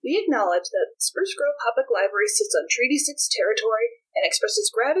We acknowledge that Spruce Grove Public Library sits on Treaty 6 territory and expresses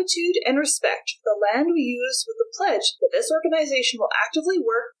gratitude and respect for the land we use with the pledge that this organization will actively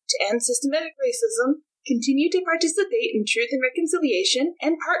work to end systematic racism, continue to participate in truth and reconciliation,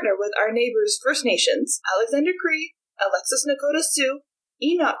 and partner with our neighbors First Nations, Alexander Cree, Alexis Nakota Sioux,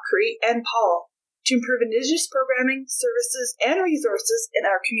 Enoch Cree, and Paul, to improve Indigenous programming, services, and resources in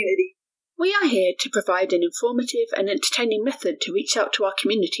our community. We are here to provide an informative and entertaining method to reach out to our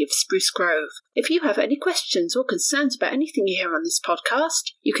community of Spruce Grove. If you have any questions or concerns about anything you hear on this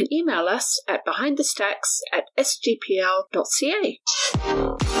podcast, you can email us at behindthestacks@sgpl.ca.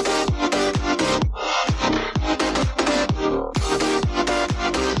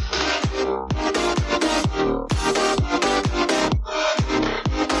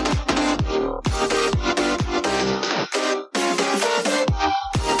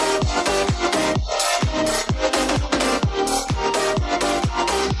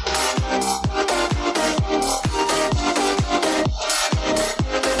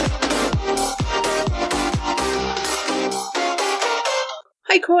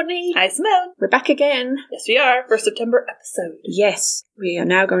 Hi Courtney. Hi Simone. We're back again. Yes, we are, for September episode. Yes, we are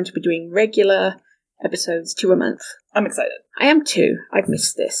now going to be doing regular episodes 2 a month. I'm excited. I am too. I've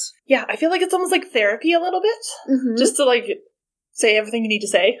missed this. Yeah, I feel like it's almost like therapy a little bit. Mm-hmm. Just to, say everything you need to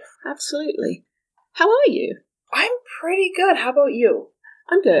say. Absolutely. How are you? I'm pretty good. How about you?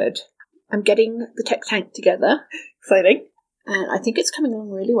 I'm good. I'm getting the tech tank together. Exciting. And I think it's coming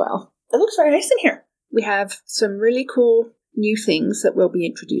along really well. It looks very nice in here. We have some really cool new things that we'll be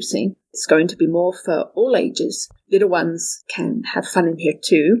introducing. It's going to be more for all ages. Little ones can have fun in here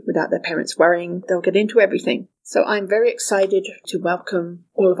too, without their parents worrying. They'll get into everything. So I'm very excited to welcome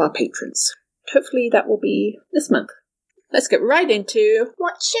all of our patrons. Hopefully that will be this month. Let's get right into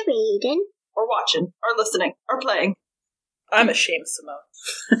What's you reading? Or watching. Or listening. Or playing. I'm ashamed, Simone.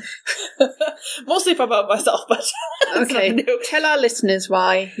 Mostly about myself, but okay, tell our listeners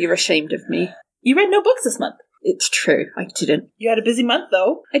why you're ashamed of me. You read no books this month. It's true, I didn't. You had a busy month,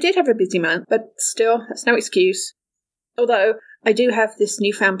 though. I did have a busy month, but still, that's no excuse. Although, I do have this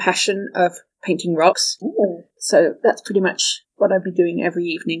newfound passion of painting rocks. Ooh. So that's pretty much what I've been doing every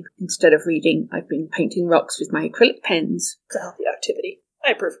evening. Instead of reading, I've been painting rocks with my acrylic pens. It's a healthy activity.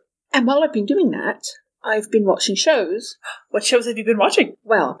 I approve. And while I've been doing that, I've been watching shows. What shows have you been watching?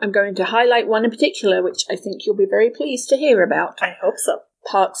 Well, I'm going to highlight one in particular, which I think you'll be very pleased to hear about. I hope so.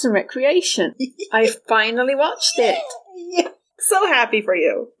 Parks and Recreation. I finally watched it. So happy for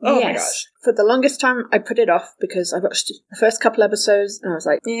you. Oh yes. My gosh. For the longest time, I put it off because I watched the first couple episodes and I was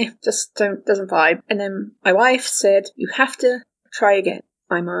like, just doesn't vibe. And then my wife said, you have to try again.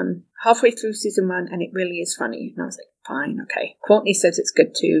 I'm on halfway through season 1 and it really is funny. And I was like, fine, okay. Courtney says it's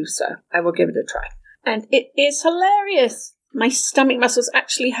good too, so I will give it a try. And it is hilarious. My stomach muscles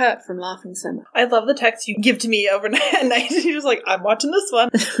actually hurt from laughing so much. I love the text you give to me overnight at night. You're just like, I'm watching this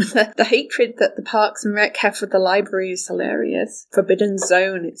one. The hatred that the Parks and Rec have for the library is hilarious. Forbidden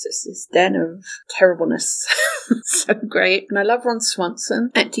Zone, it's just this den of terribleness. So great. And I love Ron Swanson,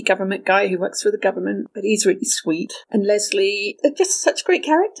 anti-government guy who works for the government, but he's really sweet. And Leslie, they're just such great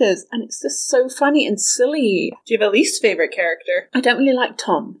characters. And it's just so funny and silly. Do you have a least favorite character? I don't really like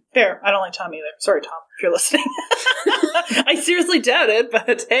Tom. Fair. I don't like Tom either. Sorry, Tom, if you're listening. I seriously doubt it,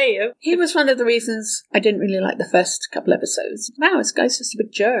 but hey. He was one of the reasons I didn't really like the first couple episodes. Wow, this guy's just a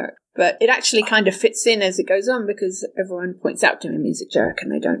big jerk. But it actually kind of fits in as it goes on because everyone points out to him he's a jerk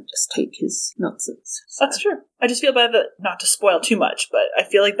and they don't just take his nonsense. So. That's true. I just feel bad that, not to spoil too much, but I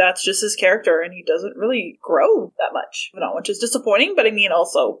feel like that's just his character and he doesn't really grow that much. Not which is disappointing, but I mean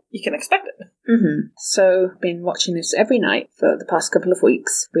also, you can expect it. Mm-hmm. So, been watching this every night for the past couple of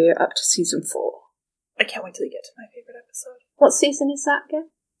weeks. We're up to season 4. I can't wait till you get to my favorite episode. What season is that again?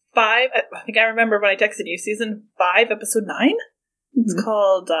 5. I think I remember when I texted you. Season 5, episode 9? Mm-hmm. It's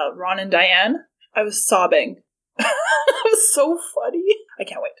called Ron and Diane. I was sobbing. It was so funny. I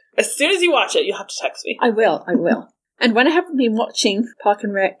can't wait. As soon as you watch it, you'll have to text me. I will. And when I haven't been watching Park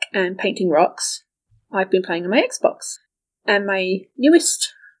and Rec and painting rocks, I've been playing on my Xbox. And my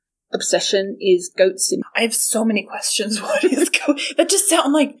newest obsession is Goat Sim. I have so many questions. What is goat? That just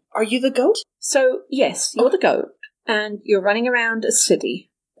sound like, are you the goat? So, yes, you're the goat. And you're running around a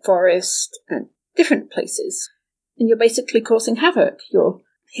city, forest, and different places. And you're basically causing havoc. You're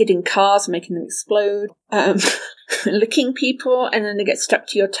hitting cars, making them explode, licking people, and then they get stuck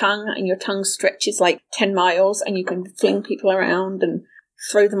to your tongue, and your tongue stretches like 10 miles, and you can fling people around and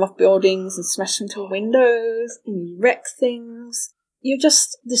throw them off buildings and smash them to windows, and you wreck things. You're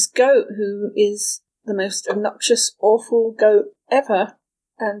just this goat who is the most obnoxious, awful goat ever,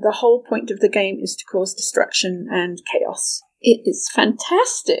 and the whole point of the game is to cause destruction and chaos. It is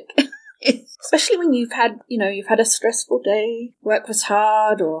fantastic. Especially when you've had a stressful day, work was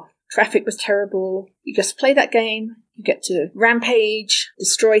hard or traffic was terrible. You just play that game, you get to rampage,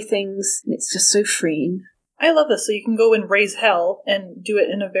 destroy things, and it's just so freeing. I love this. So you can go and raise hell and do it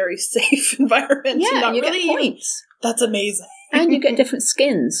in a very safe environment. Yeah, and you get points. That's amazing. And you get different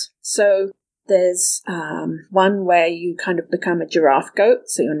skins. So there's one where you kind of become a giraffe goat,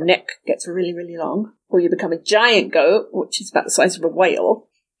 so your neck gets really, really long. Or you become a giant goat, which is about the size of a whale.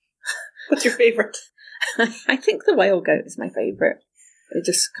 What's your favorite? I think the whale goat is my favorite. It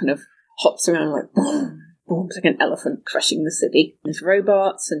just kind of hops around like boom, boom, like an elephant crushing the city. There's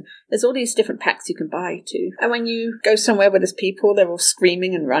robots, and there's all these different packs you can buy too. And when you go somewhere where there's people, they're all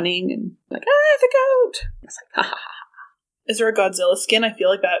screaming and running and like, the goat! It's like, ha ha ha. Is there a Godzilla skin? I feel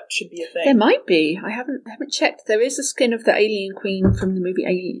like that should be a thing. There might be. I haven't checked. There is a skin of the alien queen from the movie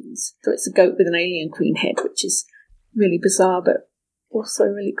Aliens. So it's a goat with an alien queen head, which is really bizarre, but also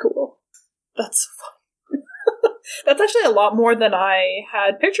really cool. That's fun. That's actually a lot more than I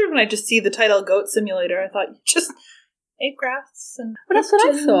had pictured when I just see the title Goat Simulator. I thought you just ate grass and... Well, that's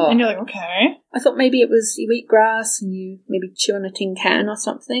what I thought. And you're like, okay. I thought maybe it was you eat grass and you maybe chew on a tin can or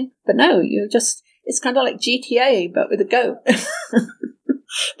something. But no, you just... It's kind of like GTA, but with a goat.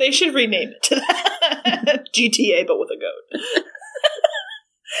 They should rename it to that. GTA, but with a goat.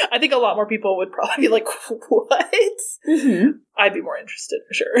 I think a lot more people would probably be like, what? Mm-hmm. I'd be more interested,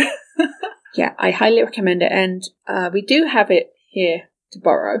 for sure. Yeah, I highly recommend it. And we do have it here to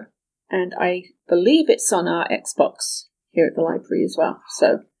borrow. And I believe it's on our Xbox here at the library as well.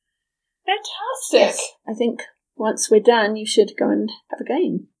 So, fantastic. Yes, I think once we're done, you should go and have a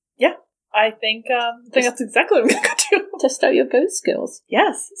game. Yeah. I think that's exactly what I'm going to go do. Test out your goat skills.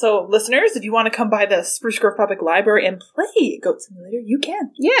 Yes. So, listeners, if you want to come by the Spruce Grove Public Library and play Goat Simulator, you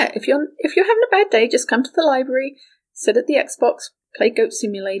can. Yeah, if you're having a bad day, just come to the library, sit at the Xbox, play Goat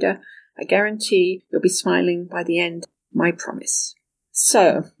Simulator. I guarantee you'll be smiling by the end. My promise.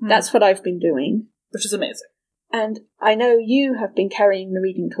 So, that's what I've been doing. Which is amazing. And I know you have been carrying the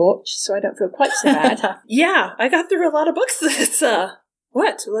reading torch, so I don't feel quite so bad. Yeah, I got through a lot of books this,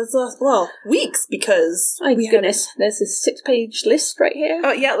 weeks, because... My goodness, there's a 6-page list right here.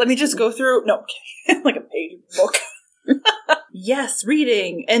 Oh, yeah, let me just go through... No, like a page book. Yes,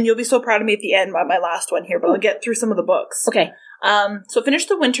 reading. And you'll be so proud of me at the end, my last one here, but I'll get through some of the books. Okay. So I finished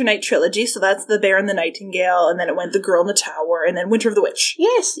the Winter Night trilogy, so that's The Bear and the Nightingale, and then it went The Girl in the Tower, and then Winter of the Witch.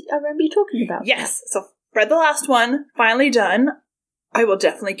 Yes, I remember you talking about Yes, so read the last one, finally done. I will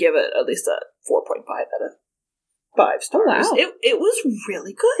definitely give it at least a 4.5 out of 5 stars. Oh, wow. It was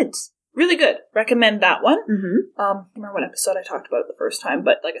really good. Really good. Recommend that one. Mm-hmm. I don't remember what episode I talked about it the first time,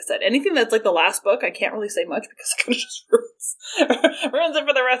 but like I said, anything that's like the last book, I can't really say much because it kind of just ruins it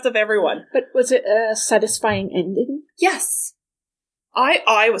for the rest of everyone. But was it a satisfying ending? Yes.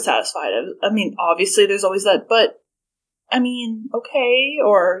 I was satisfied. I mean, obviously there's always that, but I mean, okay,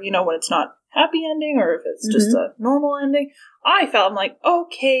 or, when it's not happy ending, or if it's just a normal ending, I'm like,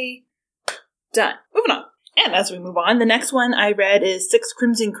 okay, done. Moving on. And as we move on, the next one I read is 6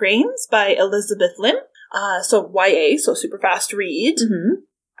 Crimson Cranes by Elizabeth Lim. So YA, so super fast read. Mm-hmm.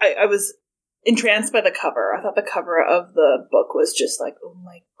 I was entranced by the cover. I thought the cover of the book was just like, oh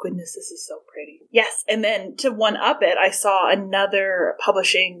my goodness, this is so pretty. Yes, and then to one-up it, I saw another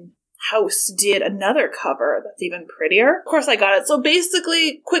publishing house did another cover that's even prettier. Of course I got it. So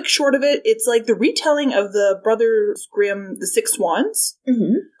basically, quick short of it, it's like the retelling of the Brothers Grimm, The Six Swans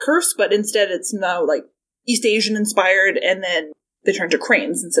curse, but instead it's now like East Asian inspired, and then they turn to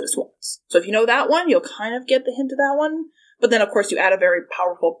cranes instead of swans. So if you know that one, you'll kind of get the hint of that one. But then, of course, you add a very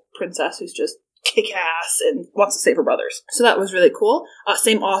powerful princess who's just kick-ass and wants to save her brothers. So that was really cool.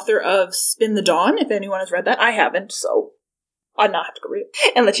 Same author of Spin the Dawn, if anyone has read that. I haven't, so I'll not have to go read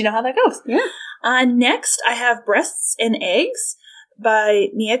it and let you know how that goes. Yeah. Next, I have Breasts and Eggs by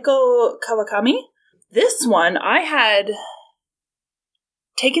Mieko Kawakami. This one, I had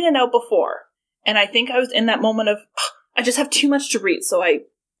taken it out before. And I think I was in that moment of, I just have too much to read. So I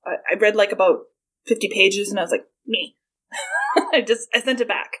read like about 50 pages and I was like, me. I sent it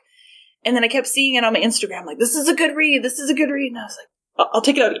back. And then I kept seeing it on my Instagram, like, this is a good read. This is a good read. And I was like, I'll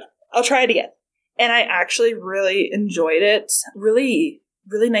take it out again. I'll try it again. And I actually really enjoyed it. Really,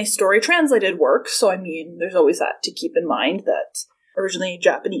 really nice story. Translated work. So, I mean, there's always that to keep in mind, that originally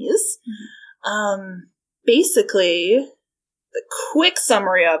Japanese. Basically, the quick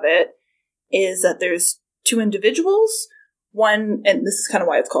summary of it is that there's 2 individuals. One, and this is kind of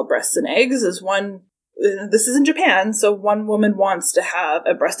why it's called Breasts and Eggs, is one, this is in Japan, so one woman wants to have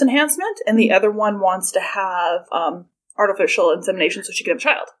a breast enhancement, and the other one wants to have artificial insemination so she can have a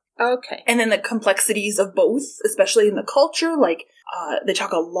child. Okay. And then the complexities of both, especially in the culture, like, they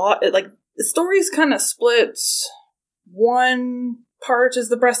talk a lot, like, the story's kind of split. One part is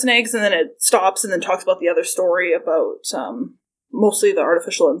the breast and eggs, and then it stops and then talks about the other story about, mostly the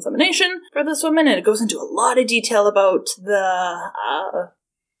artificial insemination for this woman, and it goes into a lot of detail about the,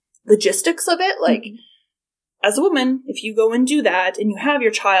 logistics of it, like, as a woman, if you go and do that, and you have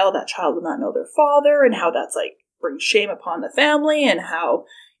your child, that child will not know their father, and how that's, like, brings shame upon the family, and how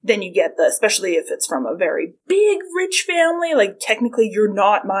then you get especially if it's from a very big, rich family, like, technically you're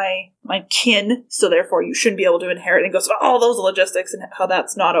not my kin, so therefore you shouldn't be able to inherit, and it goes to all those logistics, and how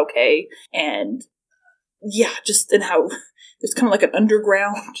that's not okay, and, yeah, just, and how there's kind of like an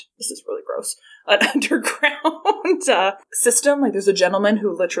underground, this is really gross, an underground system, like, there's a gentleman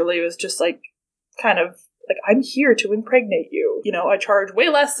who literally was just, like, kind of, like, I'm here to impregnate you. You know, I charge way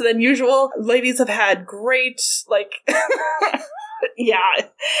less than usual. Ladies have had great, like, yeah,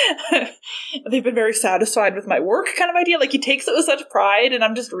 they've been very satisfied with my work kind of idea. Like, he takes it with such pride, and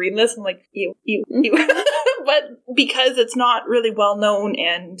I'm just reading this, and I'm like, ew. But because it's not really well known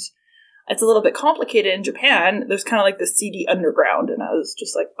and it's a little bit complicated in Japan, there's kind of like the seedy underground, and I was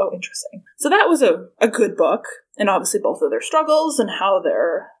just like, oh, interesting. So that was a good book, and obviously both of their struggles and how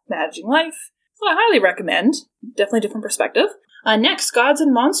they're managing life. So I highly recommend. Definitely a different perspective. Next, Gods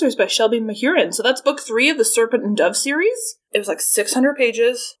and Monsters by Shelby Mahurin. So that's book 3 of the Serpent and Dove series. It was like 600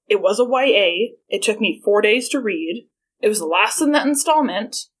 pages. It was a YA. It took me 4 days to read. It was the last in that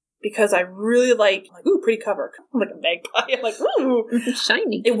installment because I really like, ooh, pretty cover. Like a magpie. I'm like, ooh.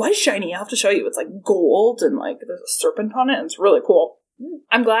 Shiny. It was shiny. I'll have to show you. It's like gold and like there's a serpent on it, and it's really cool.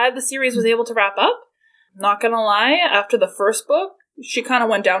 I'm glad the series was able to wrap up. Not gonna lie, after the first book, she kind of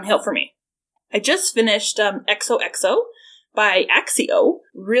went downhill for me. I just finished XOXO by Axio.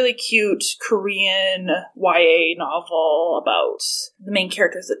 Really cute Korean YA novel about the main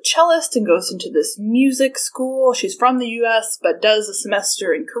character is a cellist and goes into this music school. She's from the US, but does a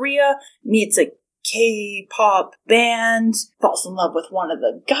semester in Korea, meets a K-pop band, falls in love with one of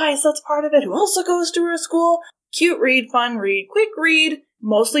the guys that's part of it, who also goes to her school. Cute read, fun read, quick read.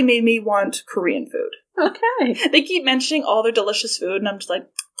 Mostly made me want Korean food. Okay. They keep mentioning all their delicious food, and I'm just like,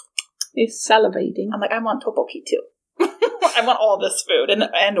 you're salivating. I'm like, I want tteokbokki too. I want all this food.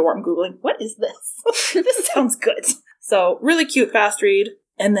 Or I'm Googling, what is this? This sounds good. So, really cute, fast read.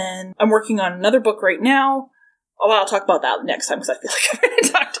 And then I'm working on another book right now. Oh, I'll talk about that next time because I feel like I've already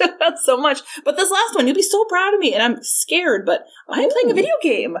talked about so much. But this last one, you'll be so proud of me. And I'm scared, but I'm playing a video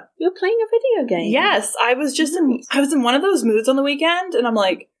game. You're playing a video game? Yes. I was just I was in one of those moods on the weekend, and I'm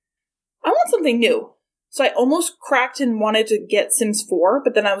like, I want something new. So I almost cracked and wanted to get Sims 4,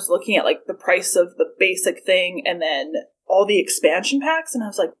 but then I was looking at, like, the price of the basic thing and then all the expansion packs, and I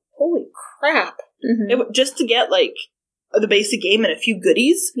was like, holy crap. Mm-hmm. Just to get, like, the basic game and a few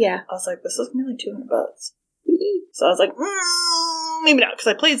goodies. Yeah. I was like, this is going to be like $200. So I was like, maybe not, because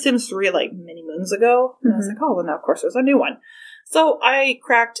I played Sims 3, like, many moons ago, and I was like, oh, well, now, of course, there's a new one. So I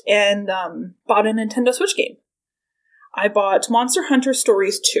cracked and bought a Nintendo Switch game. I bought Monster Hunter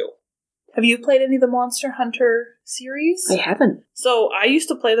Stories 2. Have you played any of the Monster Hunter series? I haven't. So I used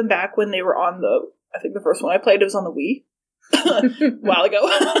to play them back when they were on I think the first one I played was on the Wii. A while ago.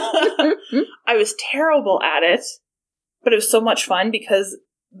 I was terrible at it, but it was so much fun because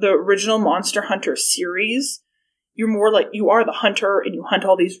the original Monster Hunter series, you're more like, you are the hunter and you hunt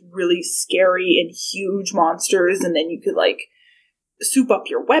all these really scary and huge monsters, and then you could like soup up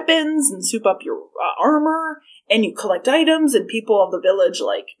your weapons and soup up your armor, and you collect items, and people of the village,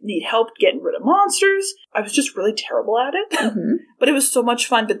 like, need help getting rid of monsters. I was just really terrible at it. Mm-hmm. But it was so much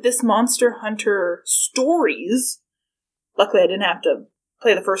fun. But this Monster Hunter Stories, luckily I didn't have to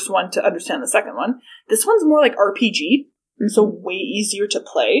play the first one to understand the second one. This one's more like RPG, so way easier to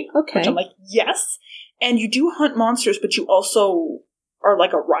play. Okay. Which I'm like, yes. And you do hunt monsters, but you also are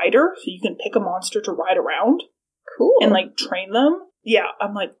like a rider, so you can pick a monster to ride around. Cool. And, like, train them. Yeah,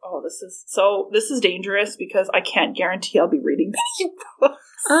 I'm like, oh, this is dangerous because I can't guarantee I'll be reading many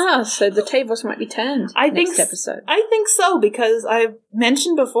books. So the tables might be turned next episode. I think so, because I've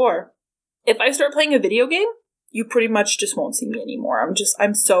mentioned before, if I start playing a video game, you pretty much just won't see me anymore.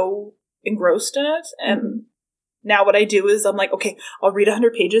 I'm so engrossed in it, and now what I do is I'm like, okay, I'll read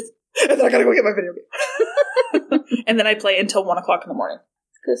 100 pages, and then I gotta go get my video game. And then I play until 1 o'clock in the morning.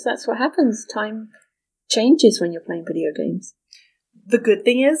 Because that's what happens. Time changes when you're playing video games. The good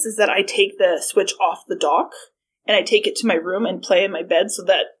thing is that I take the Switch off the dock and I take it to my room and play in my bed, so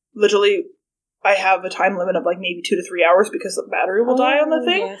that literally I have a time limit of like maybe 2 to 3 hours because the battery will die on the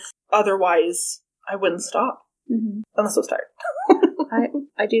thing. Yes. Otherwise, I wouldn't stop unless I was tired.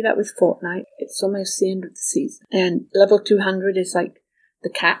 I do that with Fortnite. It's almost the end of the season, and level 200 is like the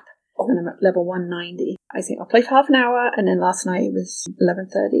cap, and I'm at level 190. I think I'll play for half an hour, and then last night it was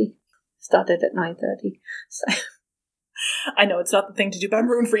 11:30. Started at 9:30. So I know it's not the thing to do, but I'm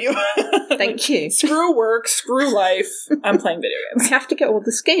rooting for you. thank you. Screw work, screw life. I'm playing video I games. have to get all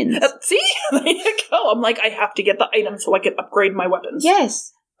the skins. See? There you go. I'm like, I have to get the item so I can upgrade my weapons.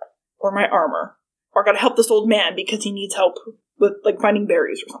 Yes. Or my armor. Or I gotta help this old man because he needs help with, like, finding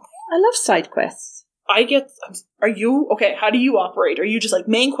berries or something. I love side quests. Are you, okay, how do you operate? Are you just like,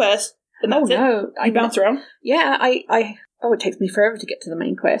 main quest, and that's it? No. You bounce around? Yeah, it takes me forever to get to the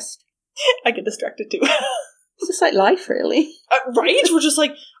main quest. I get distracted too. It's just like life, really. Right? We're just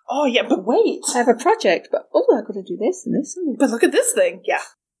like, oh yeah, but wait. I have a project, but I've got to do this and this and this. But look at this thing. Yeah.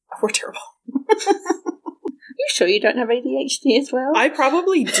 We're terrible. You sure you don't have ADHD as well? I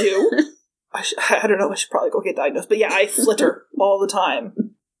probably do. I don't know, I should probably go get diagnosed. But yeah, I flitter all the time.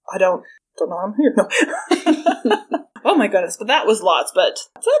 I don't know I'm here. No. Oh my goodness, but that was lots, but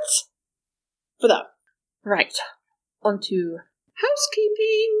that's it for that. Right. On to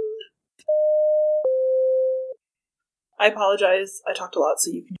housekeeping. I apologize. I talked a lot,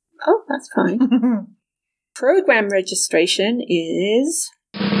 so you can... Oh, that's fine. Program registration is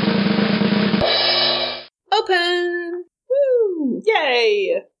open! Woo!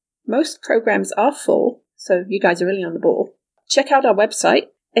 Yay! Most programs are full, so you guys are really on the ball. Check out our website,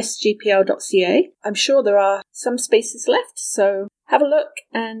 sgpl.ca. I'm sure there are some spaces left, so have a look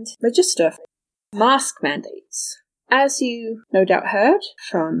and register. Mask mandates. As you no doubt heard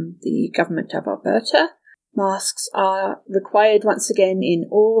from the Government of Alberta, masks are required once again in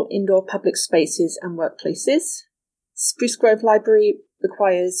all indoor public spaces and workplaces. Spruce Grove Library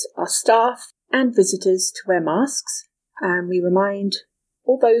requires our staff and visitors to wear masks, and we remind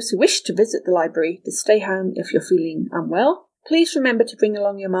all those who wish to visit the library to stay home if you're feeling unwell. Please remember to bring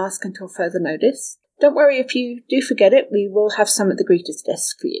along your mask until further notice. Don't worry if you do forget it, we will have some at the greeter's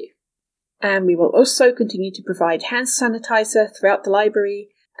desk for you. And we will also continue to provide hand sanitizer throughout the library,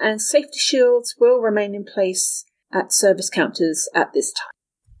 and safety shields will remain in place at service counters at this time.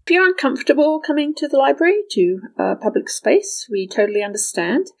 If you're uncomfortable coming to the library, to a public space, we totally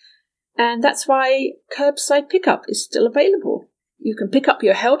understand. And that's why curbside pickup is still available. You can pick up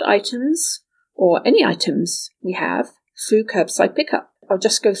your held items, or any items we have, through curbside pickup. I'll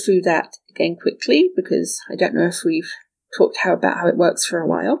just go through that again quickly, because I don't know if we've talked about how it works for a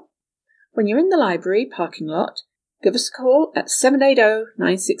while. When you're in the library parking lot, give us a call at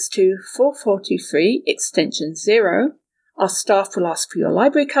 780-962-4423, extension 0. Our staff will ask for your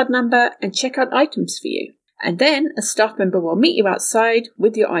library card number and check out items for you. And then a staff member will meet you outside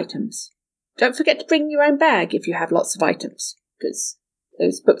with your items. Don't forget to bring your own bag if you have lots of items, because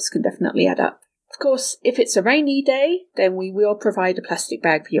those books can definitely add up. Of course, if it's a rainy day, then we will provide a plastic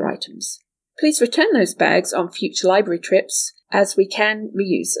bag for your items. Please return those bags on future library trips, as we can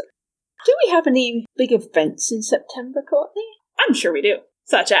reuse them. Do we have any big events in September, Courtney? I'm sure we do.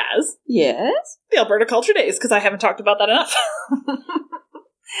 Such as... Yes? the Alberta Culture Days, because I haven't talked about that enough.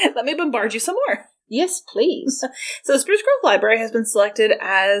 Let me bombard you some more. Yes, please. So Spruce Grove Library has been selected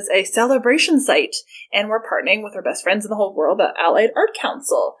as a celebration site, and we're partnering with our best friends in the whole world, the Allied Art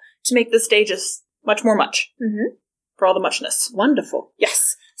Council, to make the stages much more much. Mm-hmm. For all the muchness. Wonderful.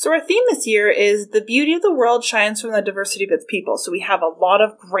 Yes. So our theme this year is The Beauty of the World Shines from the Diversity of Its People. So we have a lot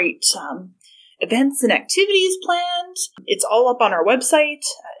of great events and activities planned. It's all up on our website,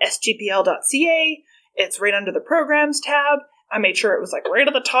 sgpl.ca. It's right under the Programs tab. I made sure it was like right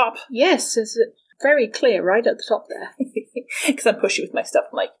at the top. Yes, it's very clear right at the top there. Because I'm pushy with my stuff.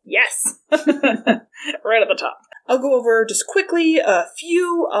 I'm like, yes! Right at the top. I'll go over just quickly a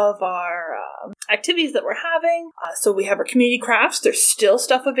few of our activities that we're having. So we have our community crafts. There's still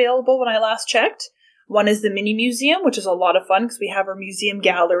stuff available when I last checked. One is the mini museum, which is a lot of fun because we have our museum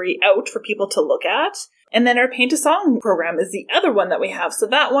gallery out for people to look at. And then our paint a song program is the other one that we have. So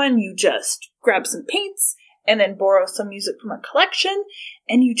that one, you just grab some paints and then borrow some music from our collection,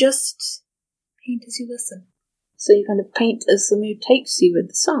 and you just paint as you listen. So you kind of paint as the mood takes you with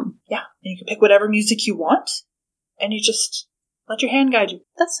the song. Yeah, and you can pick whatever music you want, and you just let your hand guide you.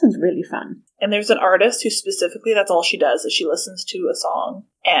 That sounds really fun. And there's an artist who specifically, that's all she does, is she listens to a song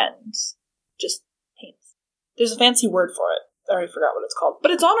and just paints. There's a fancy word for it. I already forgot what it's called.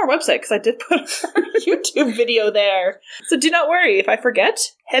 But it's on our website, because I did put our YouTube video there. So do not worry. If I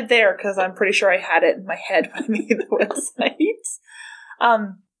forget, head there, because I'm pretty sure I had it in my head when I made the website.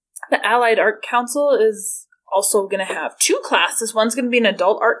 The Allied Art Council is also going to have 2 classes. One's going to be an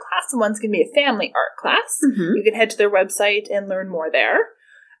adult art class, and one's going to be a family art class. Mm-hmm. You can head to their website and learn more there.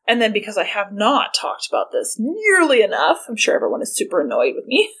 And then, because I have not talked about this nearly enough, I'm sure everyone is super annoyed with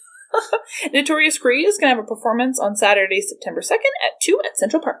me. Notorious Cree is going to have a performance on Saturday, September 2nd at 2 at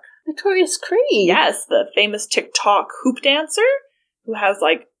Central Park. Notorious Cree? Yes, the famous TikTok hoop dancer who has,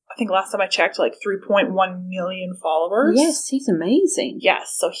 like, I think last time I checked, like 3.1 million followers. Yes, he's amazing.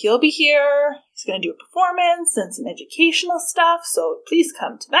 Yes, so he'll be here. He's going to do a performance and some educational stuff, so please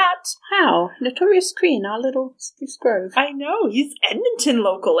come to that. How? Notorious Cree in our little Spruce Grove. I know, he's Edmonton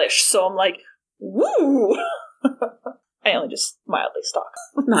local-ish, so I'm like, woo! I only just mildly stalk.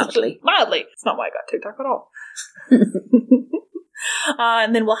 Mildly. Mildly. It's not why I got TikTok at all.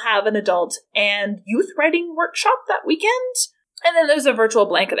 And then we'll have an adult and youth writing workshop that weekend. And then there's a virtual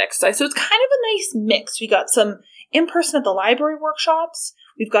blanket exercise. So it's kind of a nice mix. We got some in-person at the library workshops.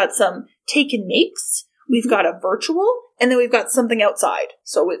 We've got some take and makes. We've got a virtual. And then we've got something outside.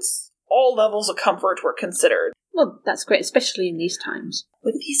 So it's all levels of comfort were considered. Well, that's great, especially in these times.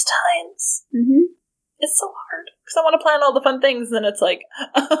 With these times. Mm-hmm. It's so hard. Because I want to plan all the fun things. And then it's like,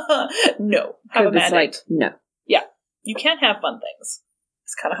 no. Have a mandate. Like, no. Yeah. You can't have fun things.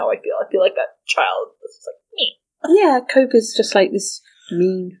 It's kind of how I feel. I feel like that child is like me. Yeah, Copa's just like this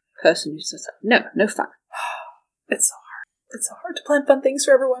mean person who's just like, no fun. It's so hard. It's so hard to plan fun things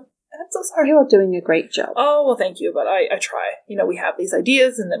for everyone. And it's so sorry. You're doing a great job. Oh, well, thank you, but I try. You know, we have these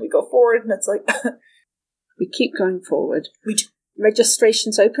ideas, and then we go forward, and it's like... we keep going forward. We do.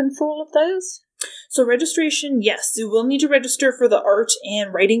 Registration's open for all of those? So registration, yes, you will need to register for the art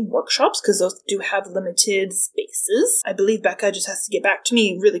and writing workshops because those do have limited spaces. I believe Becca just has to get back to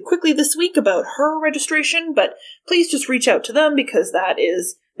me really quickly this week about her registration, but please just reach out to them because that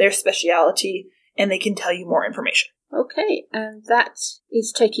is their speciality and they can tell you more information. Okay, and that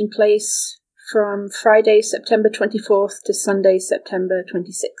is taking place from Friday, September 24th to Sunday, September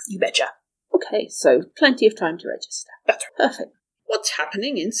 26th. You betcha. Okay, so plenty of time to register. That's right. Perfect. What's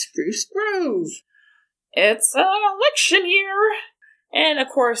happening in Spruce Grove? It's an election year. And, of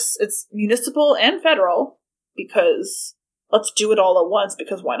course, it's municipal and federal, because let's do it all at once,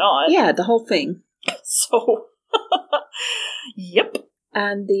 because why not? Yeah, the whole thing. So, yep.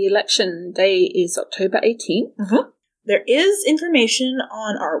 And the election day is October 18th. Mm-hmm. There is information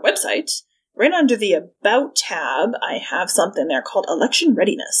on our website. Right under the About tab, I have something there called Election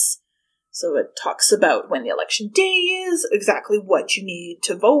Readiness. So it talks about when the election day is, exactly what you need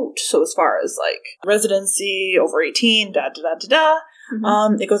to vote. So as far as like residency, over 18,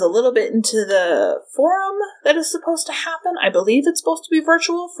 Mm-hmm. It goes a little bit into the forum that is supposed to happen. I believe it's supposed to be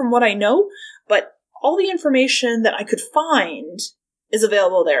virtual from what I know, but all the information that I could find is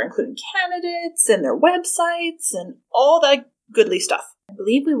available there, including candidates and their websites and all that goodly stuff. I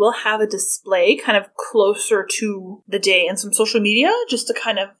believe we will have a display kind of closer to the day and some social media just to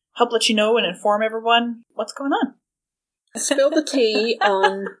kind of help let you know and inform everyone what's going on. Spill the tea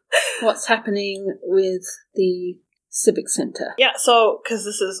on what's happening with the Civic Center. Yeah, so, because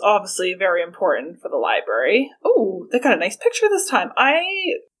this is obviously very important for the library. Oh, they got a nice picture this time. I'm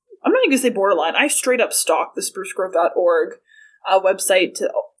not even going to say borderline. I straight up stalk the sprucegrove.org website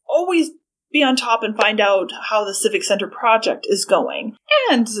to always be on top and find out how the Civic Center project is going.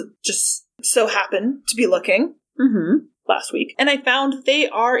 And just so happened to be looking. Mm-hmm. Last week, and I found they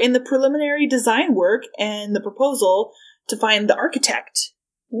are in the preliminary design work and the proposal to find the architect.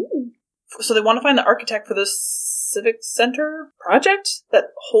 Ooh. So they want to find the architect for this Civic Center project that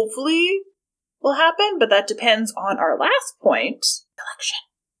hopefully will happen, but that depends on our last point,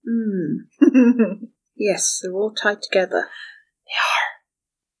 election. Yes, they're all tied together. They are.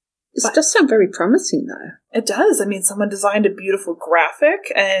 This does sound very promising, though. It does. I mean, someone designed a beautiful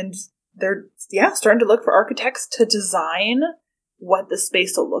graphic, and they're, starting to look for architects to design what the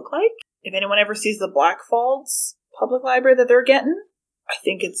space will look like. If anyone ever sees the Blackfalds Public Library that they're getting, I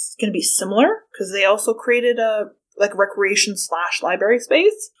think it's going to be similar, because they also created a recreation/library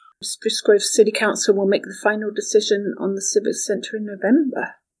space. Spruce Grove City Council will make the final decision on the Civic Centre in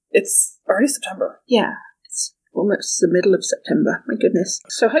November. It's already September. Yeah, it's almost the middle of September. My goodness.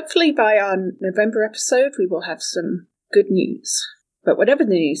 So hopefully by our November episode, we will have some good news. But whatever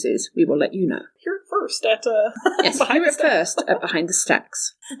the news is, we will let you know. Hear it first at yes, hear it first at Behind the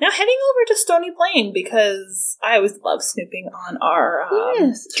Stacks. Now heading over to Stony Plain, because I always love snooping on our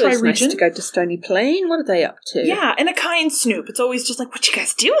yes, it's always nice to go to Stony Plain. What are they up to? Yeah, and a kind snoop. It's always just like, what you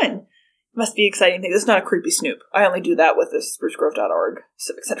guys doing? Must be exciting thing. It's not a creepy snoop. I only do that with the sprucegrove.org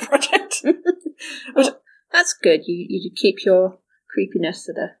Civic Center project. Well, that's good. You keep your creepiness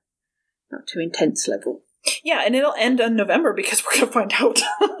at a not too intense level. Yeah, and it'll end in November because we're going to find out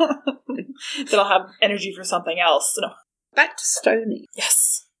that I'll have energy for something else. So. Back to Stony.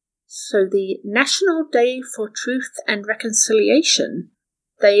 Yes. So the National Day for Truth and Reconciliation,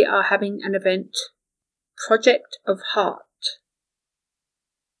 they are having an event, Project of Heart.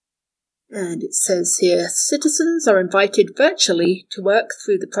 And it says here, citizens are invited virtually to work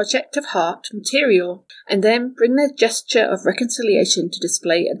through the Project of Heart material and then bring their gesture of reconciliation to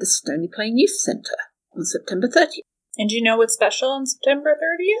display at the Stony Plain Youth Centre on September 30th. And do you know what's special on September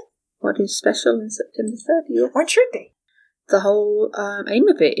 30th? What is special on September 30th? Orange Shirt Day. The whole aim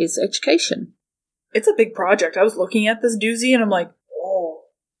of it is education. It's a big project. I was looking at this doozy and I'm like, oh,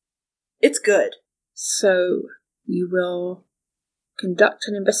 it's good. So you will conduct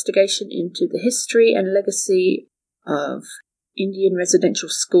an investigation into the history and legacy of Indian residential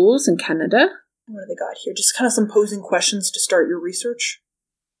schools in Canada. What do they got here? Just kind of some posing questions to start your research.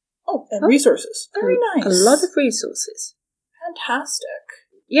 Oh, and resources. Very nice. A lot of resources. Fantastic.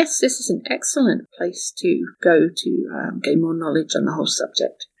 Yes, this is an excellent place to go to gain more knowledge on the whole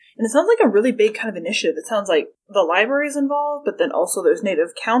subject. And it sounds like a really big kind of initiative. It sounds like the library is involved, but then also there's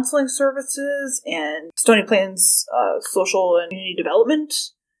Native counseling services and Stony Plain's social and community development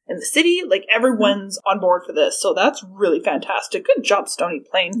in the city. Like, everyone's on board for this, so that's really fantastic. Good job, Stony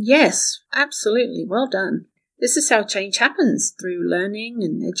Plain. Yes, absolutely. Well done. This is how change happens, through learning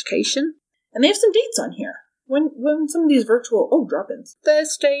and education. And they have some dates on here. When some of these virtual drop-ins.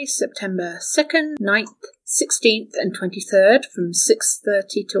 Thursday, September 2nd, 9th, 16th and 23rd from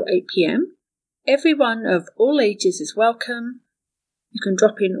 6:30 till 8 p.m. Everyone of all ages is welcome. You can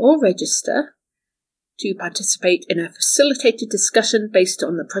drop in or register to participate in a facilitated discussion based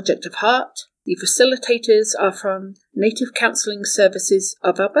on the Project of Heart. The facilitators are from Native Counselling Services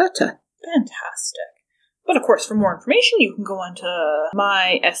of Alberta. Fantastic. But of course, for more information, you can go on to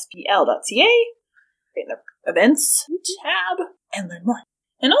myspl.ca in the events tab and learn more.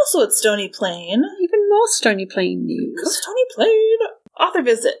 And also at Stony Plain. Even more Stony Plain news. Go Stony Plain. Author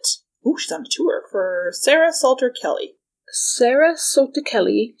visit. Ooh, she's on a tour for Sarah Salter Kelly. Sarah Salter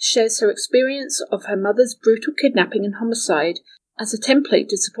Kelly shares her experience of her mother's brutal kidnapping and homicide as a template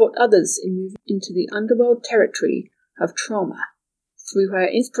to support others in moving into the underworld territory of trauma. Through her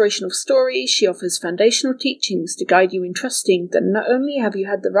inspirational story, she offers foundational teachings to guide you in trusting that not only have you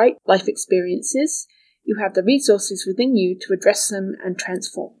had the right life experiences, you have the resources within you to address them and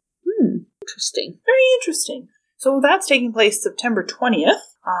transform. Interesting. Very interesting. So that's taking place September 20th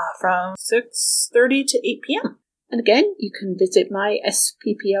from 6:30 to 8 p.m. And again, you can visit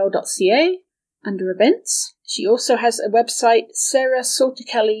myspl.ca under events. She also has a website,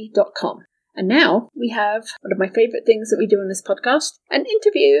 sarahsalterkelly.com. And now we have one of my favourite things that we do on this podcast, an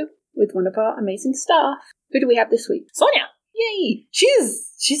interview with one of our amazing staff. Who do we have this week? Sonia. Yay!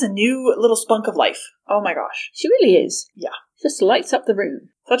 She's a new little spunk of life. Oh my gosh. She really is. Yeah. Just lights up the room.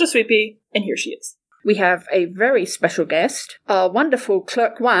 Such a sweet pea, and here she is. We have a very special guest, our wonderful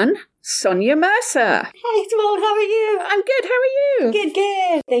Clerk 1, Sonia Mercer. Hi, Simone, how are you? I'm good, how are you?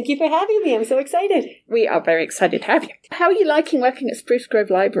 Good. Thank you for having me. I'm so excited. We are very excited to have you. How are you liking working at Spruce Grove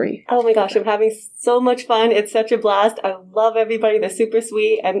Library? Oh my gosh, I'm having so much fun. It's such a blast. I love everybody. They're super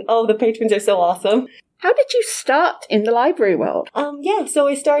sweet. And the patrons are so awesome. How did you start in the library world? So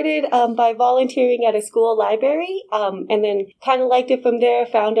I started by volunteering at a school library, and then kind of liked it from there,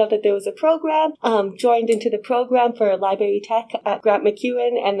 found out that there was a program, joined into the program for library tech at Grant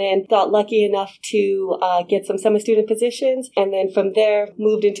MacEwan, and then got lucky enough to get some summer student positions, and then from there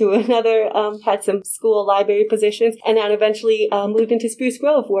moved into another, had some school library positions, and then eventually moved into Spruce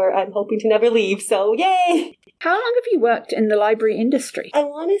Grove, where I'm hoping to never leave, so yay! How long have you worked in the library industry? I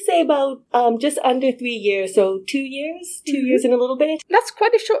want to say about just under 3 years, so 2 years, 2 years and a little bit. That's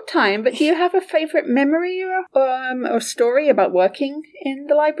quite a short time, but do you have a favourite memory or story about working in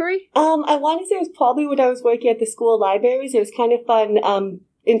the library? I want to say it was probably when I was working at the school libraries. It was kind of fun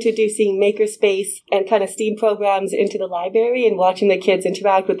introducing makerspace and kind of STEAM programs into the library and watching the kids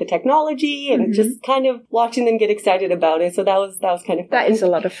interact with the technology and just kind of watching them get excited about it. So that was kind of fun. That is a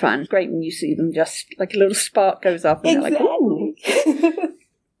lot of fun. Great when you see them just like a little spark goes off and exactly. They're like, ooh.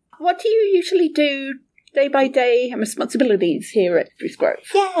 What do you usually do day by day and responsibilities here at Spruce Grove?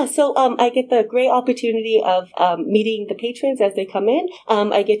 Yeah, so I get the great opportunity of meeting the patrons as they come in.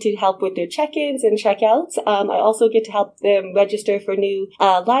 I get to help with their check-ins and check-outs. I also get to help them register for new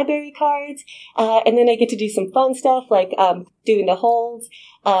library cards. And then I get to do some fun stuff like doing the holds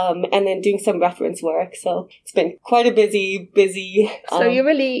and then doing some reference work. So it's been quite a busy. So you're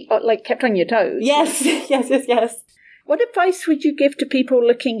really kept on your toes. Yes. What advice would you give to people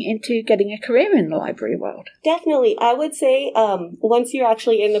looking into getting a career in the library world? Definitely. I would say once you're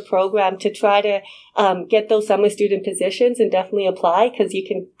actually in the program to try to get those summer student positions and definitely apply because you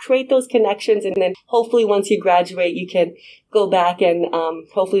can create those connections and then hopefully once you graduate you can go back and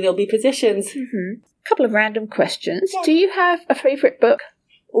hopefully there'll be positions. A couple of random questions. Yeah. Do you have a favourite book?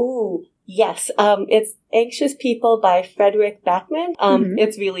 Ooh, Yes, it's Anxious People by Frederick Backman.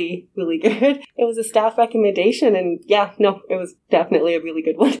 It's really, really good. It was a staff recommendation, and it was definitely a really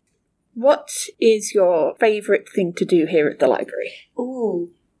good one. What is your favourite thing to do here at the library? Ooh,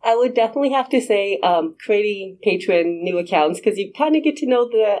 I would definitely have to say creating patron new accounts, because you kind of get to know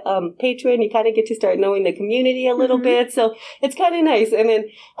the patron, you kind of get to start knowing the community a little bit, so it's kind of nice. And then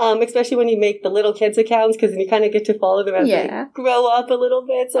especially when you make the little kids accounts, because then you kind of get to follow them as they grow up a little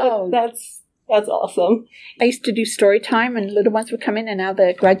bit, so that's awesome. I used to do story time and little ones would come in, and now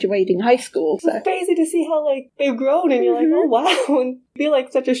they're graduating high school. So. It's crazy to see how they've grown, and you're like, oh wow, and I feel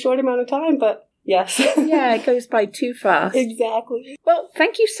like such a short amount of time, but yes. Yeah, it goes by too fast. Exactly. Well,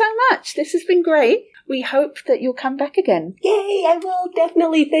 thank you so much. This has been great. We hope that you'll come back again. Yay, I will,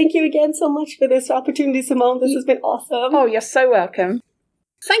 definitely. Thank you again so much for this opportunity, Simone. This has been awesome. Oh, you're so welcome.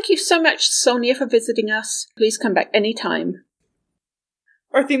 Thank you so much, Sonia, for visiting us. Please come back anytime.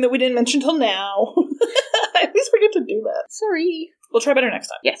 Our theme that we didn't mention till now. I always forget to do that. Sorry. We'll try better next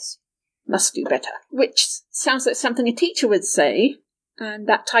time. Yes. Must do better. Which sounds like something a teacher would say. And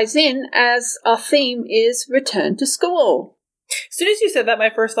that ties in as our theme is return to school. As soon as you said that, my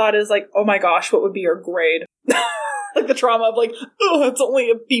first thought is like, oh my gosh, what would be your grade? Like the trauma of like, oh, it's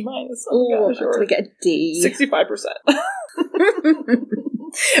only a B minus. Oh my gosh. Or we get a D. 65%.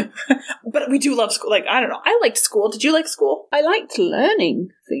 But we do love school. Like, I don't know. I liked school. Did you like school? I liked learning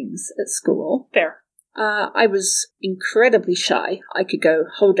things at school. Fair. I was incredibly shy. I could go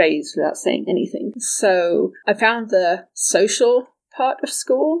whole days without saying anything. So I found the social part of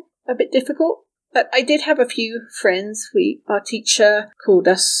school a bit difficult. But I did have a few friends. Our teacher called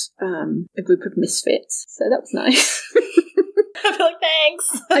us a group of misfits. So that was nice. I feel like,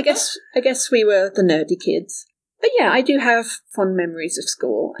 thanks. I guess we were the nerdy kids. But yeah, I do have fond memories of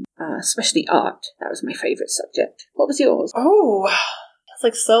school, especially art. That was my favourite subject. What was yours? Oh, that's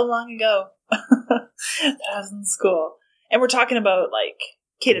like so long ago. I was in school. And we're talking about like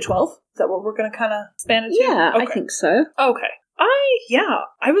K to 12? Is that what we're going to kind of span it to? Yeah, okay. I think so. Okay.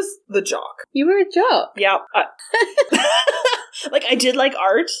 I was the jock. You were a jock? Yeah. Like, I did like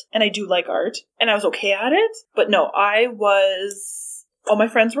art, and I do like art, and I was okay at it. But no, all my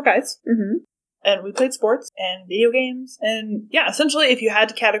friends were guys. Mm-hmm. And we played sports and video games. And yeah, essentially, if you had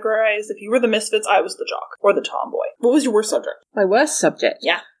to categorize, if you were the misfits, I was the jock or the tomboy. What was your worst subject? My worst subject?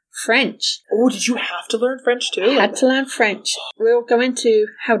 Yeah. French. Oh, did you have to learn French too? I had to learn French. We'll go into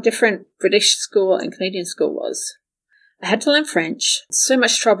how different British school and Canadian school was. I had to learn French. So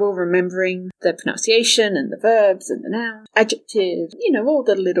much trouble remembering the pronunciation and the verbs and the nouns, adjectives, all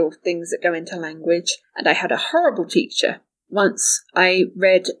the little things that go into language. And I had a horrible teacher. Once I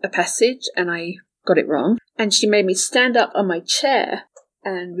read a passage and I got it wrong, and she made me stand up on my chair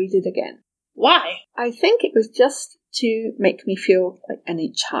and read it again. Why? I think it was just to make me feel like an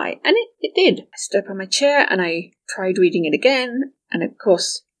inch high. And it did. I stood up on my chair and I tried reading it again. And of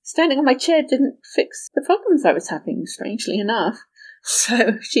course, standing on my chair didn't fix the problems I was having, strangely enough.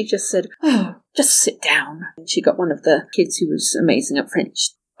 So she just said, oh, just sit down. And she got one of the kids who was amazing at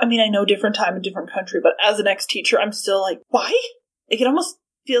French. I mean, I know different time and different country, but as an ex-teacher, I'm still like, why? Like, it almost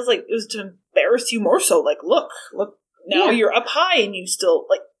feels like it was to embarrass you more so. Like, look, now you're up high and you still,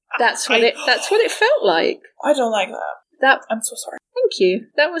 like... That's what it felt like. I don't like that. I'm so sorry. Thank you.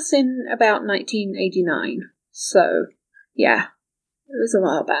 That was in about 1989. So, yeah. It was a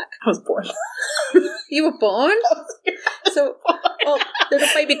while back. I was born. You were born? So, little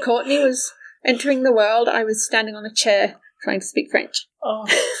baby Courtney was entering the world. I was standing on a chair trying to speak French. Oh,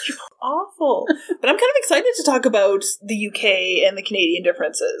 you're awful. But I'm kind of excited to talk about the UK and the Canadian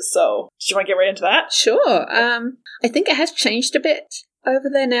differences. So, do you want to get right into that? Sure. I think it has changed a bit over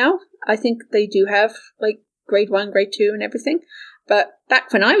there now. I think they do have, like, grade 1, grade 2 and everything. But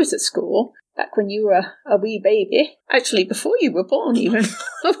back when I was at school, back when you were a wee baby, actually before you were born even.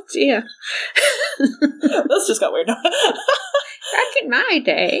 Oh dear. This just got weird. Back in my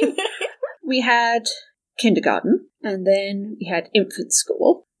day, we had kindergarten, and then we had infant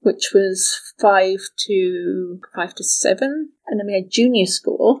school, which was 5 to 7, and then we had junior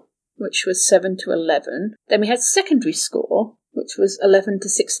school, which was 7 to 11. Then we had secondary school, which was 11 to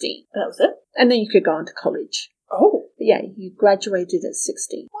 16. And that was it? And then you could go on to college. Oh. But yeah, you graduated at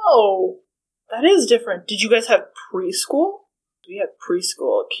 16. Whoa. That is different. Did you guys have preschool? We had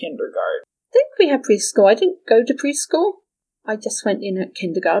preschool, kindergarten. I think we had preschool. I didn't go to preschool. I just went in at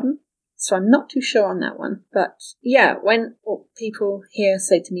kindergarten. So I'm not too sure on that one. But yeah, when people here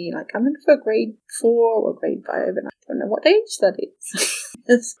say to me, like, I'm looking for grade 4 or grade 5, and I don't know what age that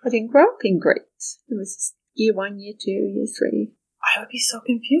is. I didn't grow up in grades. It was year 1, year 2, year 3. I would be so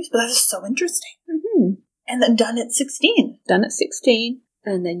confused, but that is so interesting. Mm-hmm. And then done at 16. Done at 16.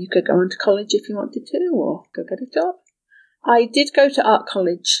 And then you could go on to college if you wanted to, or go get a job. I did go to art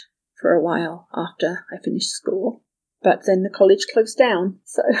college for a while after I finished school, but then the college closed down,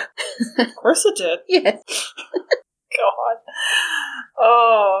 so... Of course it did. Yes. God.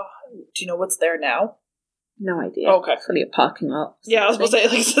 Oh, do you know what's there now? No idea. Okay. It's really a parking lot. Yeah, I was going to say,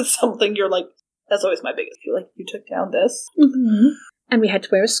 like, it's something you're like, that's always my biggest. You're like, you took down this. Mm-hmm. And we had to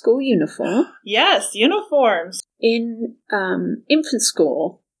wear a school uniform. Yes, uniforms. In infant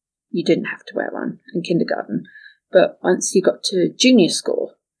school, you didn't have to wear one in kindergarten. But once you got to junior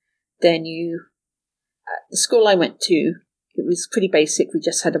school, then the school I went to, it was pretty basic. We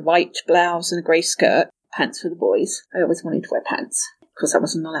just had a white blouse and a grey skirt, pants for the boys. I always wanted to wear pants because I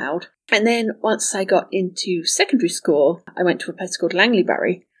wasn't allowed. And then once I got into secondary school, I went to a place called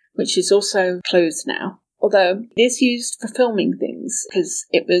Langleybury, which is also closed now. Although it is used for filming things, because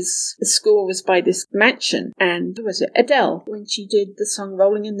the school was by this mansion, and who was it? Adele, when she did the song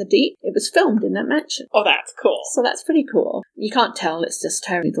Rolling in the Deep, it was filmed in that mansion. Oh, that's cool. So that's pretty cool. You can't tell, it's just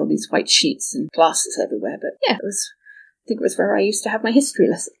her with all these white sheets and glasses everywhere, but yeah, I think it was where I used to have my history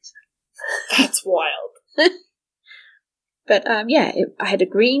lessons. That's wild. But I had a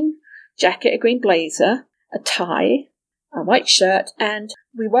green jacket, a green blazer, a tie, a white shirt, and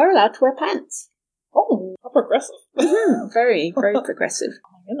we were allowed to wear pants. Oh, how progressive. Mm-hmm. Very, very progressive.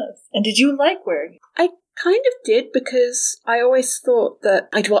 Oh my goodness. And did you like wearing it? I kind of did, because I always thought that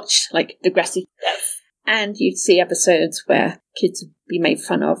I'd watch, like, Degrassi. Yes. And you'd see episodes where kids would be made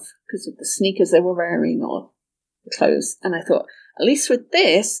fun of because of the sneakers they were wearing or the clothes. And I thought, at least with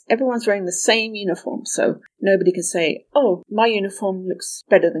this, everyone's wearing the same uniform, so nobody can say, oh, my uniform looks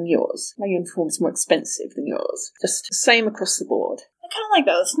better than yours. My uniform's more expensive than yours. Just the same across the board. I kind of like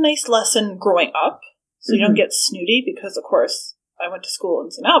that. It's a nice lesson growing up, so you don't get snooty, because, of course, I went to school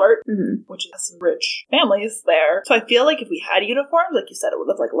in St. Albert, which has some rich families there. So I feel like if we had uniforms, like you said, it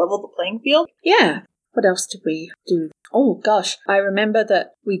would have, like, leveled the playing field. Yeah. What else did we do? Oh, gosh. I remember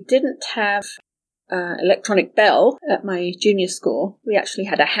that we didn't have electronic bell at my junior school. We actually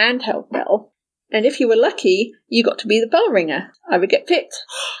had a handheld bell. And if you were lucky, you got to be the bell ringer. I would get picked.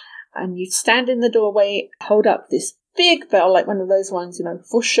 And you'd stand in the doorway, hold up this big bell, like one of those ones,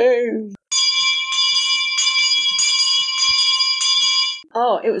 for show.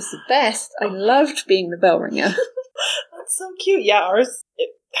 Oh, it was the best. I loved being the bell ringer. That's so cute. Yeah, ours, it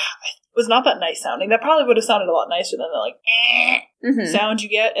was not that nice sounding. That probably would have sounded a lot nicer than the, like, sound you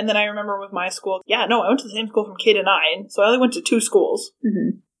get. And then I remember with my school, I went to the same school from K to 9, so I only went to 2 schools.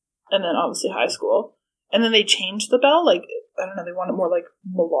 Mm-hmm. And then, obviously, high school. And then they changed the bell, like, I don't know, they wanted more, like,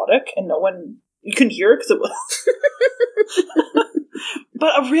 melodic, and you couldn't hear it because it was...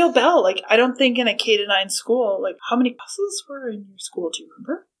 But a real bell, like, I don't think in a K to 9 school, like, how many classes were in your school, do you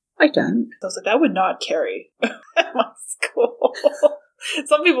remember? I don't. I was like, that would not carry at my school.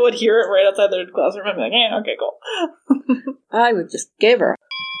 Some people would hear it right outside their classroom and be like, yeah, okay, cool. I would just give her.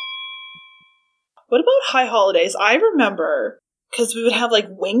 What about high holidays? I remember, because we would have, like,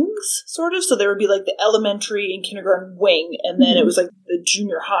 wings, sort of, so there would be, like, the elementary and kindergarten wing, and then it was, like, the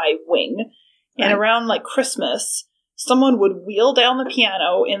junior high wing. Right. And around, like, Christmas, someone would wheel down the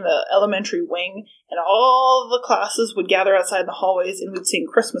piano in the elementary wing, and all the classes would gather outside the hallways and we'd sing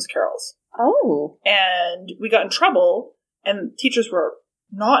Christmas carols. Oh. And we got in trouble, and teachers were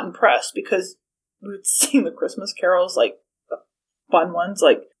not impressed, because we would sing the Christmas carols, like, the fun ones,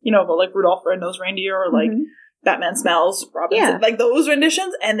 like, like Rudolph the Red-Nosed Reindeer, or, like, Batman Smells, Robinson, like, those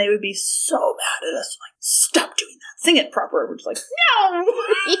renditions, and they would be so mad at us, like, stop doing that, sing it proper. We're just like, no!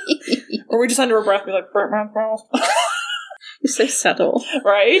 Or we just under our breath be like, Batman Smells. You're so subtle.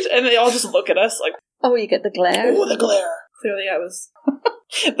 Right? And they all just look at us like... Oh, you get the glare. Oh, the glare. Clearly I was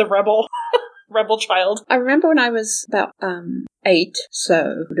the rebel child. I remember when I was about 8, so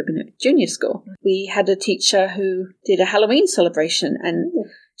it would have been at junior school, we had a teacher who did a Halloween celebration, and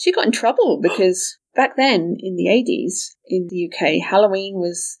she got in trouble because back then, in the 80s, in the UK, Halloween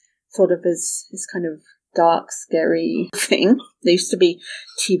was thought of as this kind of dark, scary thing. There used to be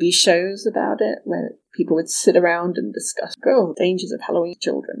TV shows about it where people would sit around and discuss, dangers of Halloween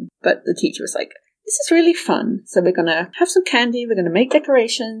children. But the teacher was like, this is really fun. So we're going to have some candy, we're going to make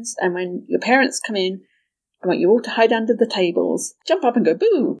decorations, and when your parents come in, I want you all to hide under the tables, jump up and go,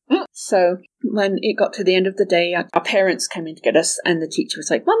 boo! So when it got to the end of the day, our parents came in to get us, and the teacher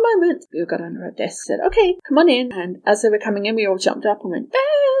was like, one moment. We all got under our desk, said, okay, come on in. And as they were coming in, we all jumped up and went,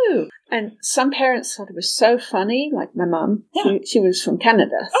 boo! And some parents thought it was so funny, like my mum. Yeah. She was from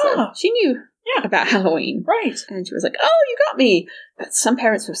Canada, so she knew about Halloween. Right. And she was like, oh, you got me. But some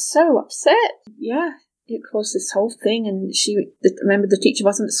parents were so upset. Yeah, it caused this whole thing, and remember the teacher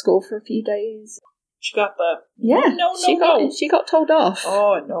wasn't at school for a few days. She got the she got told off.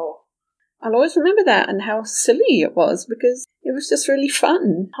 Oh no. I'll always remember that and how silly it was because it was just really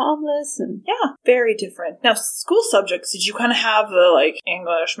fun, harmless, and yeah, very different. Now, school subjects, did you kind of have the like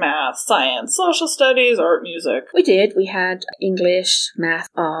English, math, science, social studies, art, music? We did. We had English, math,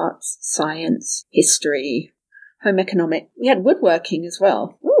 arts, science, history, home economic. We had woodworking as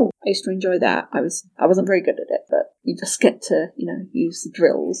well. Ooh, I used to enjoy that. I wasn't very good at it, but you just get to, use the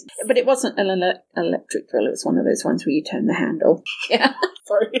drills. But it wasn't an electric drill. It was one of those ones where you turn the handle. Yeah.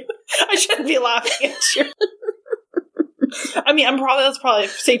 Sorry. I shouldn't be laughing at you. I mean, that's probably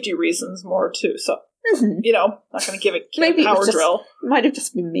safety reasons more too, so. Mm-hmm. Not going to give it a power drill. It might have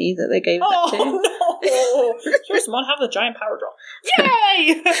just been me that they gave that to. Oh, no. Here's Simone, have the giant power drill.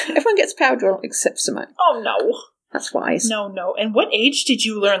 Yay! Everyone gets power drill except Simone. Oh, no. That's wise. No. And what age did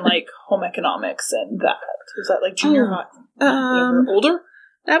you learn, like, home economics and that? Was that, like, junior high? Older?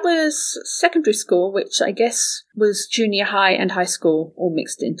 That was secondary school, which I guess was junior high and high school all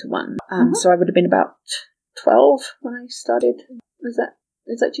mixed into one. So I would have been about 12 when I started. Is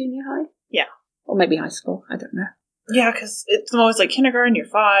that junior high? Yeah. Or maybe high school. I don't know. Yeah, because it's always like kindergarten, you're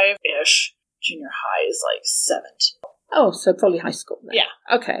 5-ish. Junior high is like 7. Oh, so probably high school then.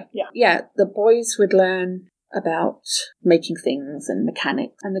 Yeah. Okay. Yeah. Yeah, the boys would learn about making things and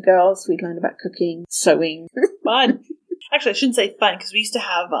mechanics, and the girls, we'd learn about cooking, sewing. Fun. Actually, I shouldn't say fun, because we used to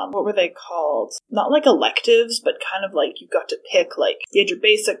have, what were they called? Not like electives, but kind of like you got to pick, like, you had your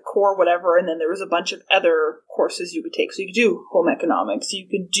basic core, whatever, and then there was a bunch of other courses you could take. So you could do home economics, you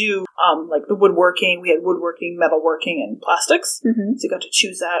could do, like, the woodworking. We had woodworking, metalworking, and plastics. Mm-hmm. So you got to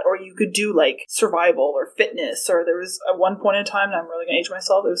choose that. Or you could do, like, survival or fitness, or there was, at one point in time, and I'm really going to age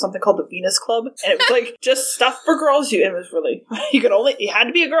myself, there was something called the Venus Club, and it was, like, just stuff for girls. And it was really, you had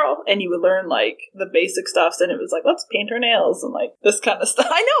to be a girl, and you would learn, like, the basic stuff, and it was like, let's paint her nails and like this kind of stuff.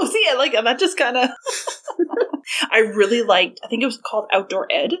 I know, see, I like that just kind of I really liked, I think it was called Outdoor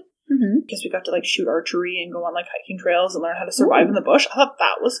Ed, because we got to like shoot archery and go on like hiking trails and learn how to survive in the bush. I thought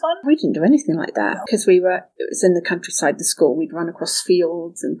that was fun. We didn't do anything like that because it was in the countryside, the school. We'd run across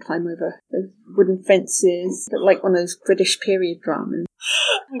fields and climb over those wooden fences, like one of those British period dramas.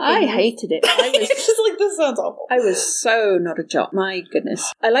 I hated it. It's just like, this sounds awful. I was so not a jock. My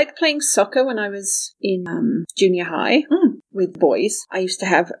goodness. I liked playing soccer when I was in junior high with boys. I used to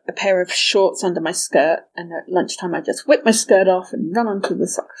have a pair of shorts under my skirt, and at lunchtime I'd just whip my skirt off and run onto the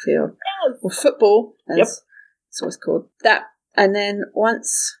soccer field. Yes. Or football, as it's always called. That. And then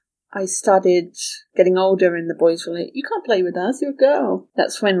once I started getting older and the boys were like, you can't play with us, you're a girl.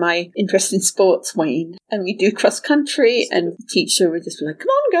 That's when my interest in sports waned. And we do cross country, and the teacher would just be like, come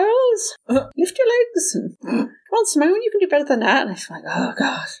on, girls, lift your legs. And come on, Simone, you can do better than that. And I was like, oh,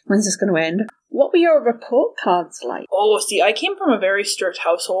 God, when's this going to end? What were your report cards like? Oh, see, I came from a very strict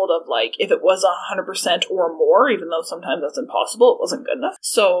household of, like, if it was 100% or more, even though sometimes that's impossible, it wasn't good enough.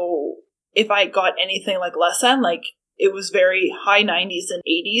 So if I got anything like less than, like, it was very high 90s and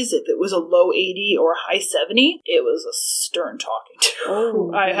 80s. If it was a low 80 or a high 70, it was a stern talking to.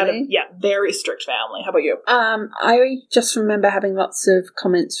 Oh, I had really? very strict family. How about you? I just remember having lots of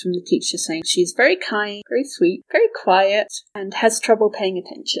comments from the teacher saying she's very kind, very sweet, very quiet, and has trouble paying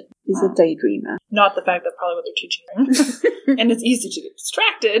attention. Is a daydreamer. Not the fact that probably what they're teaching. And it's easy to get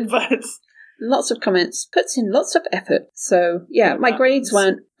distracted, but... Lots of comments, puts in lots of effort. So, yeah, my grades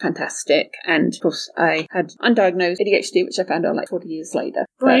weren't fantastic. And, of course, I had undiagnosed ADHD, which I found out like 40 years later.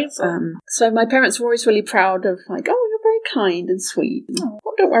 Right. But, so my parents were always really proud of, like, oh, you're very kind and sweet. Oh,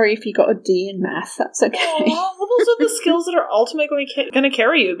 don't worry if you got a D in math. That's okay. Oh, well, those are the skills that are ultimately going to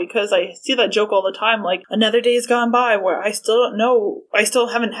carry you, because I see that joke all the time, like, another day's gone by where I still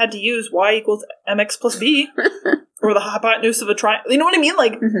haven't had to use y equals mx plus b. Or the hypotenuse of a triangle. You know what I mean?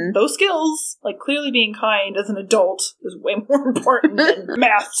 Like, those skills, like, clearly being kind as an adult is way more important than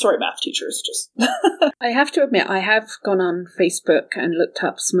math. Sorry, math teachers. Just. I have to admit, I have gone on Facebook and looked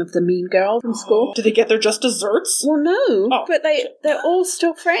up some of the mean girls from school. Did they get their just desserts? Well, no. But they're all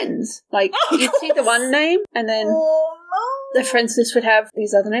still friends. Like, you'd see the one name, and then the friends list would have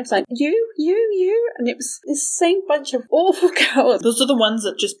these other names, like, you, and it was this same bunch of awful girls. Those are the ones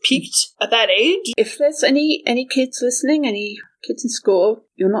that just peaked at that age? If there's any kids listening, any kids in school,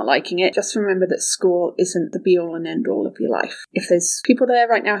 you're not liking it, just remember that school isn't the be-all and end-all of your life. If there's people there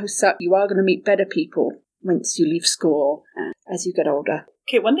right now who suck, you are going to meet better people once you leave school and as you get older.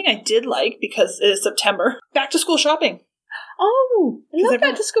 Okay, one thing I did like, because it is September, back-to-school shopping. Oh, I love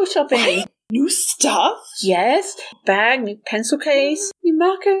back-to-school shopping. Right? New stuff? Yes. Bag, new pencil case, new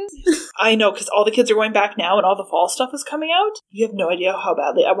markers. I know, because all the kids are going back now and all the fall stuff is coming out. You have no idea how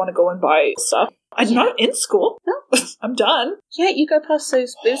badly I want to go and buy stuff. I'm not in school. No. I'm done. Yeah, you go past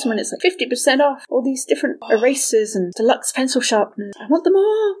those booths when it's like 50% off. All these different erasers and deluxe pencil sharpeners. I want them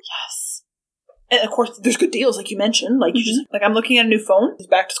all. Yes. And of course, there's good deals, like you mentioned. Like, you just, like, I'm looking at a new phone. There's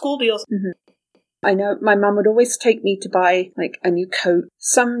back to school deals. Mm-hmm. I know my mum would always take me to buy, like, a new coat,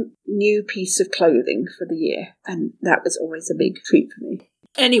 some new piece of clothing for the year. And that was always a big treat for me.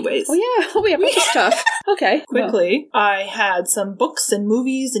 Anyways. Oh, yeah. We have other stuff. Okay. Quickly, I had some books and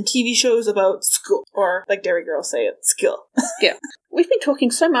movies and TV shows about school. Or, like Dairy Girls say it, skill. Yeah. We've been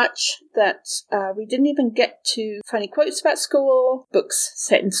talking so much that we didn't even get to funny quotes about school, books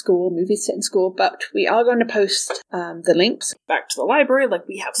set in school, movies set in school, but we are going to post the links. Back to the library, like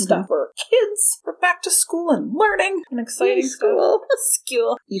we have stuff for kids, for back to school and learning and exciting school.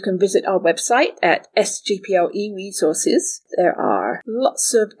 School. You can visit our website at SGPLE Resources. There are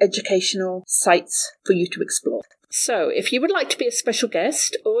lots of educational sites for you to explore. So, if you would like to be a special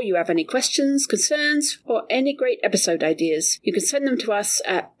guest, or you have any questions, concerns, or any great episode ideas, you can send them to us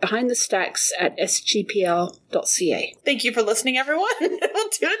at behindthestacks@sgpl.ca. Thank you for listening, everyone. We'll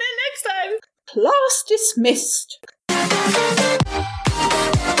tune in next time. Class dismissed.